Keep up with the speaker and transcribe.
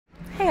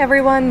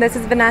everyone, this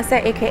is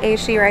Vanessa AKA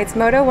She Rides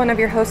Moto, one of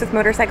your hosts with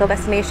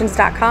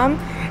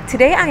MotorcycleDestinations.com.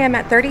 Today I am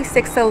at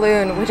 36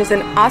 Saloon, which is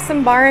an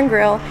awesome bar and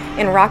grill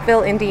in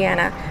Rockville,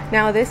 Indiana.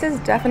 Now this is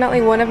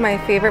definitely one of my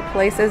favorite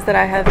places that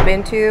I have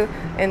been to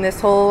in this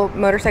whole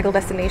motorcycle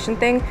destination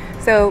thing.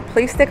 So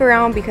please stick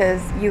around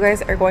because you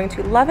guys are going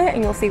to love it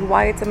and you'll see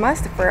why it's a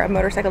must for a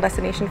motorcycle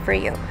destination for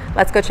you.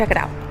 Let's go check it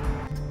out.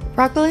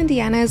 Rockville,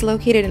 Indiana is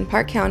located in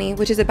Park County,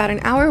 which is about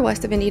an hour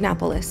west of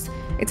Indianapolis.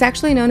 It's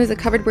actually known as the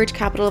covered bridge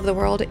capital of the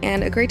world,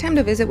 and a great time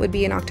to visit would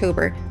be in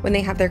October when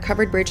they have their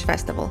covered bridge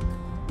festival.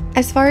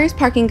 As far as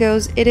parking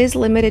goes, it is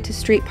limited to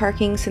street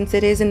parking since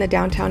it is in the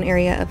downtown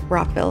area of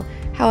Rockville.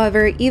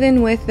 However,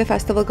 even with the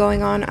festival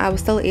going on, I was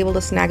still able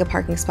to snag a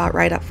parking spot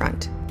right up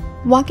front.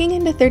 Walking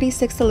into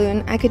 36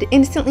 Saloon, I could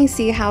instantly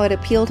see how it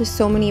appealed to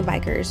so many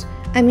bikers.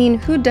 I mean,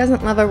 who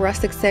doesn't love a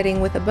rustic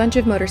setting with a bunch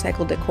of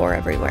motorcycle decor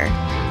everywhere?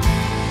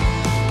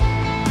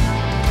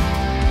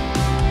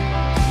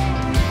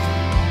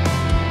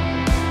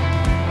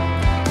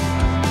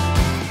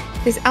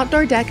 This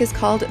outdoor deck is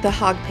called the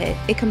Hog Pit.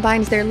 It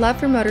combines their love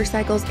for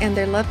motorcycles and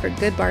their love for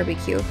good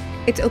barbecue.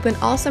 It's open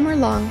all summer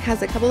long,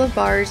 has a couple of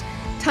bars,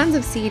 tons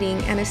of seating,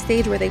 and a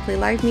stage where they play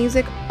live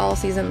music all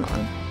season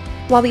long.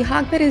 While the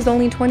Hog Pit is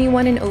only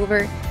 21 and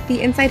over, the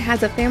inside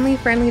has a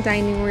family-friendly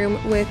dining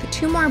room with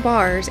 2 more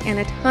bars and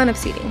a ton of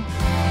seating.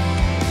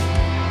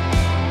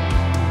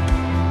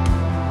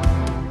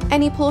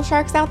 Any pool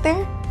sharks out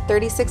there?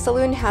 36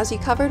 Saloon has you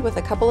covered with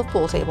a couple of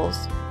pool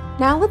tables.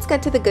 Now let's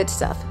get to the good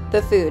stuff,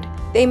 the food.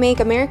 They make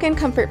American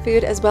comfort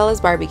food as well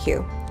as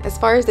barbecue. As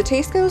far as the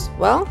taste goes,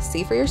 well,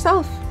 see for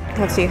yourself.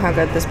 Let's see how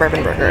good this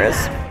bourbon burger is.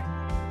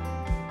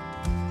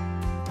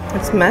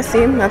 It's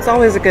messy, that's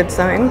always a good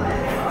sign.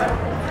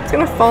 It's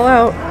gonna fall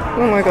out.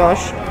 Oh my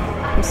gosh.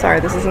 I'm sorry,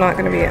 this is not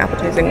gonna be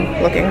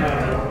appetizing looking.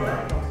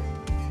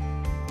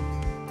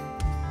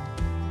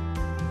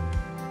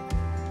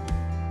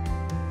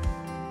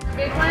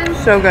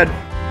 So good.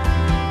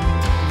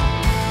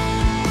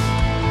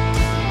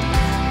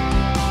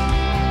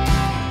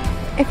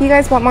 If you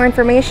guys want more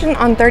information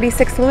on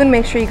 36 Saloon,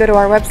 make sure you go to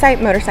our website,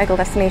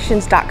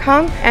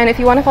 MotorcycleDestinations.com. And if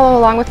you want to follow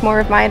along with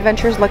more of my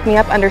adventures, look me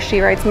up under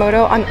She Rides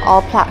Moto on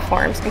all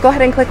platforms. And go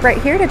ahead and click right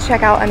here to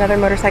check out another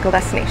motorcycle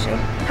destination.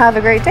 Have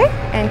a great day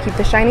and keep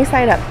the shiny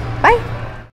side up. Bye!